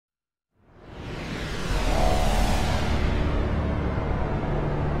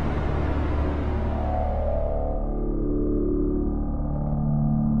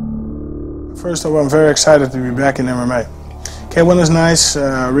First of all, I'm very excited to be back in MMA. K1 is nice.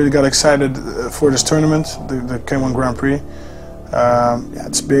 Really got excited for this tournament, the K1 Grand Prix. Yeah,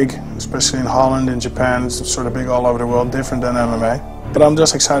 it's big, especially in Holland, in Japan. It's sort of big all over the world, different than MMA. But I'm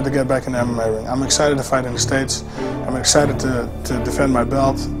just excited to get back in the MMA ring. I'm excited to fight in the States. I'm excited to defend my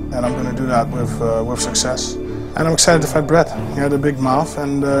belt, and I'm going to do that with success. And I'm excited to fight Brett. He had a big mouth,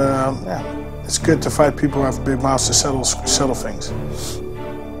 and yeah, it's good to fight people who have big mouths to settle things.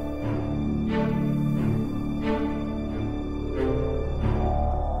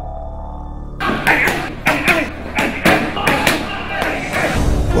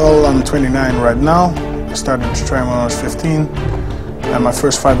 Well, I'm 29 right now. I started to train when I was 15, and my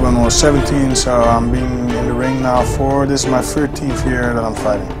first fight when I was 17, so I'm being in the ring now this is my 13th year that I'm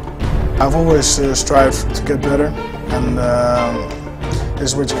fighting. I've always strived to get better, and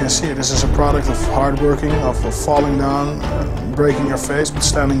this is what you can see. This is a product of hard working, of falling down, breaking your face, but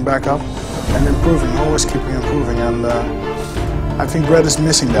standing back up, and improving, always keeping improving, and I think Brett is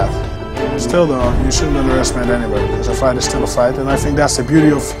missing that. Still though, you shouldn't underestimate anybody, because a fight is still a fight, and I think that's the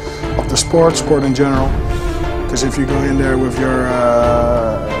beauty of the sport in general, because if you go in there with your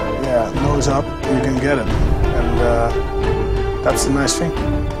nose up, you can get it, and that's the nice thing.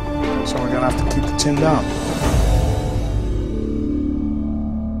 So we're going to have to keep the chin down.